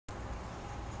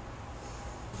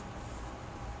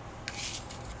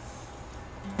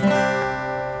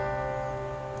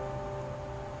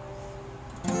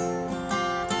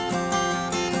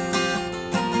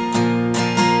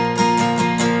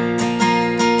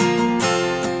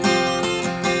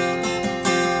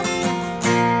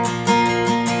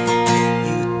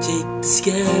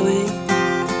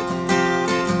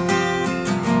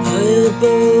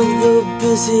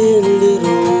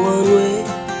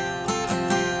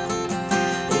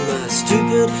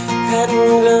good hat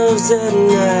and gloves at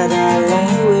night. I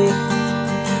lie awake,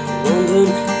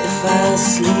 wondering if I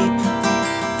sleep,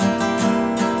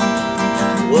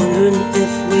 wondering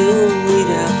if we'll meet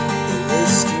out in the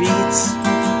streets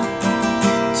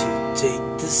to take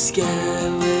the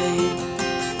skyway.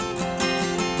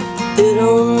 It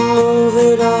don't move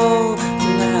at all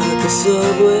like a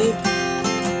subway.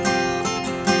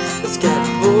 It's got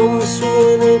rooms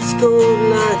when it's cold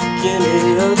like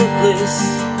any other place.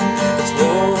 It's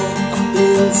warm up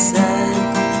inside,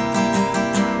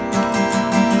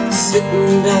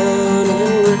 sitting down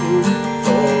and waiting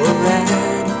for a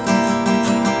ride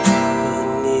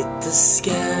beneath the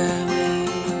skyway.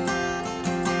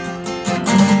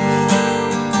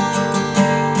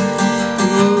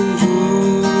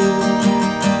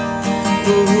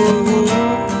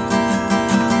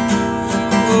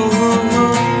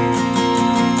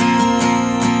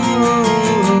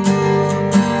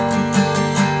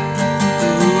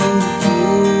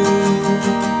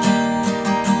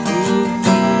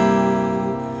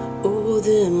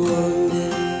 Then one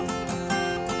day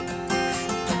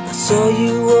I saw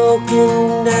you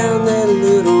walking down that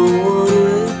little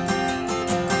one-way,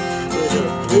 with a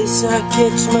place I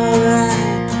catch my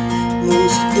ride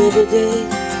most every day.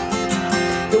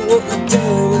 And what a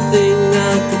damn thing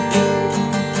I could do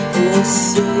and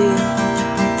say,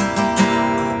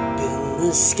 up in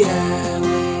the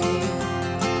skyway,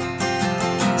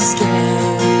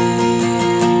 skyway.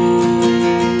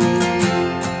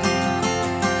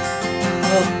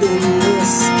 Up in the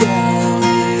skyway.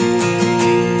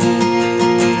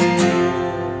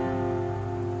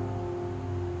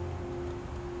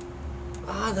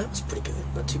 Ah, that was pretty good.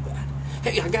 Not too bad.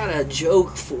 Hey, I got a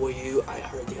joke for you. I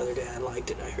heard the other day. I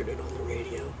liked it. I heard it on the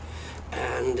radio.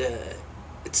 And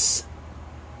it's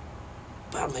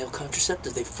about male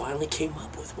contraceptive. They finally came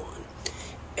up with one.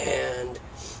 And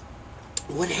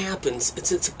what happens,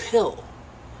 it's a pill.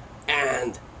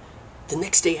 And the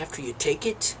next day after you take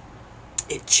it,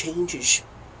 it changes.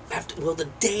 The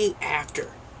day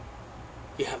after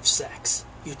you have sex,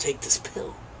 you take this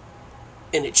pill,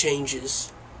 and it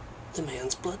changes the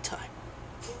man's blood type.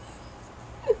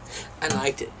 I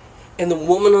liked it. And the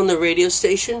woman on the radio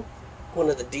station, one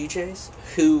of the DJs,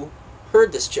 who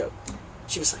heard this joke,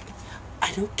 she was like,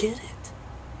 I don't get it.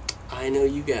 I know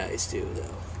you guys do,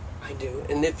 though. I do.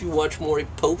 And if you watch Maury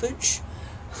Povich,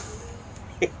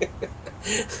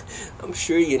 I'm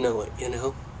sure you know it, you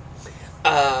know.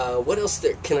 What else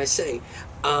there can I say?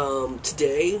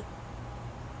 Today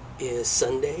is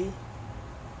Sunday.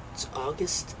 It's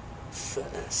August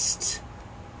 1st,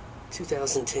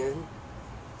 2010.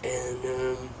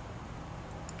 And,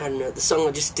 I don't know, the song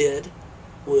I just did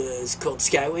was called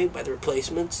Skyway by The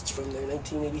Replacements. It's from their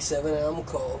 1987 album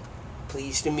called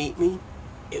Pleased to Meet Me.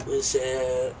 It was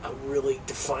a really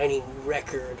defining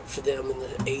record for them in the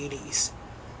 80s.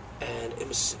 And it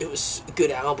was a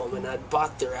good album, and I'd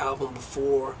bought their album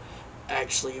before,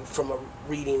 actually, from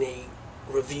reading a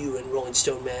review in Rolling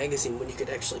Stone magazine, when you could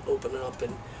actually open it up,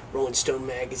 and Rolling Stone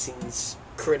magazine's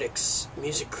critics,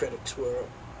 music critics, were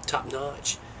top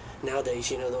notch. Nowadays,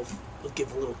 you know, they'll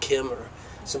give a little Kim or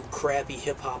some crappy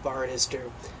hip-hop artist,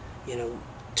 or, you know,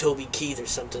 Toby Keith or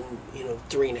something, you know,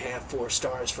 3.5, 4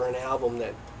 stars for an album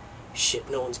that, shit,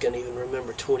 no one's going to even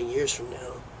remember 20 years from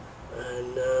now.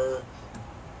 And,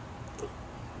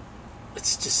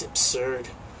 it's just absurd.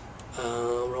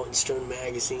 Rolling Stone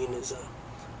magazine is a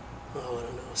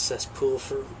cesspool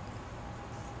for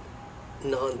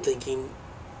non-thinking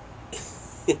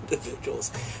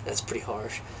individuals. That's pretty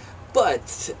harsh.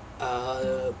 But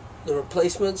The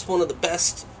Replacements, one of the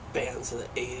best bands of the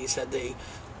 80s, had they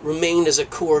remained as a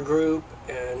core group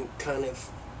and kind of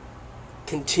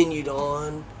continued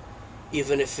on,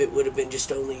 even if it would have been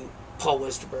just only Paul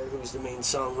Westerberg, who was the main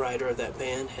songwriter of that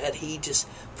band. Had he just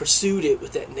pursued it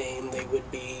with that name, they would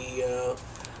be,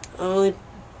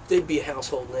 they'd be a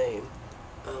household name.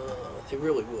 They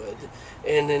really would.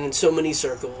 And then in so many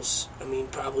circles, I mean,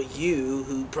 probably you,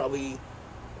 who probably,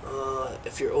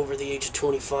 if you're over the age of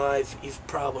 25, you've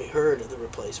probably heard of The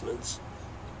Replacements.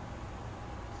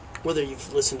 Whether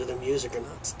you've listened to their music or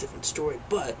not, it's a different story.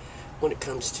 But when it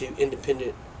comes to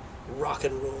independent rock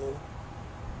and roll,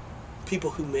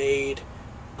 people who made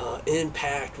an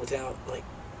impact without like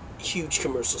huge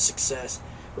commercial success,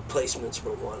 Replacements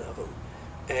were one of them.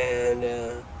 And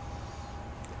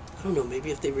I don't know,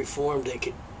 maybe if they reformed, they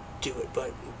could do it.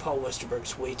 But Paul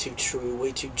Westerberg's way too true,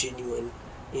 way too genuine.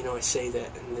 You know, I say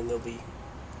that, and then they'll be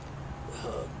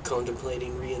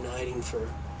contemplating reuniting for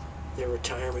their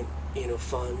retirement, you know,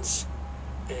 funds.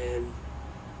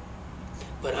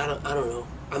 But I don't know.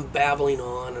 I'm babbling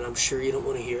on, and I'm sure you don't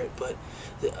want to hear it, but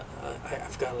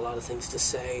I've got a lot of things to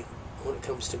say when it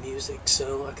comes to music,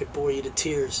 so I could bore you to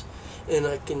tears, and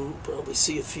I can probably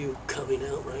see a few coming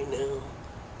out right now.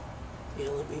 Yeah,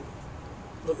 let me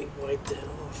wipe that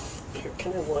off. Here,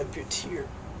 can I wipe your tear?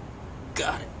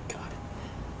 Got it.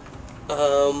 I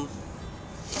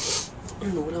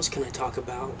don't know, what else can I talk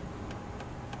about?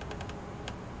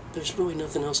 There's really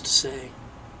nothing else to say.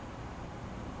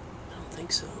 I don't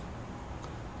think so.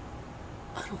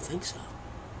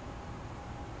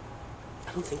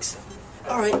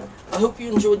 Alright, I hope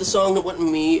you enjoyed the song. It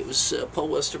wasn't me, it was Paul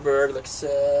Westerberg. Like I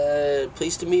said,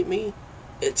 Pleased to Meet Me.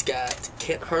 It's got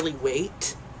Can't Hardly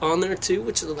Wait on there too,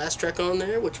 which is the last track on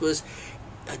there, which was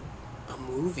a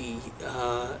movie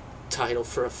title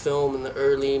for a film in the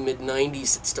early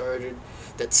mid-90s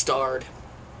that starred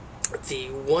the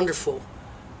wonderful,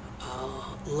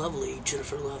 lovely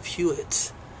Jennifer Love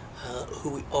Hewitt, who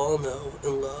we all know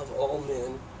and love. All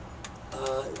men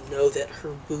know that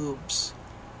her boobs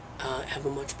have a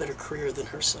much better career than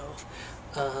herself.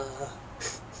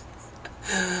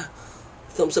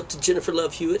 Thumbs up to Jennifer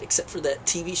Love Hewitt, except for that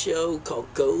TV show called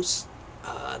Ghost.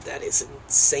 That is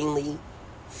insanely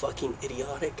fucking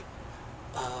idiotic.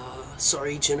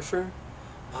 Sorry, Jennifer.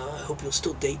 I hope you'll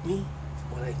still date me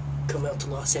when I come out to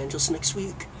Los Angeles next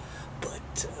week.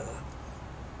 But,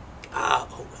 oh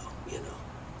well, you know.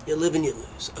 You live and you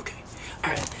lose. Okay.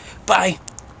 Alright. Bye.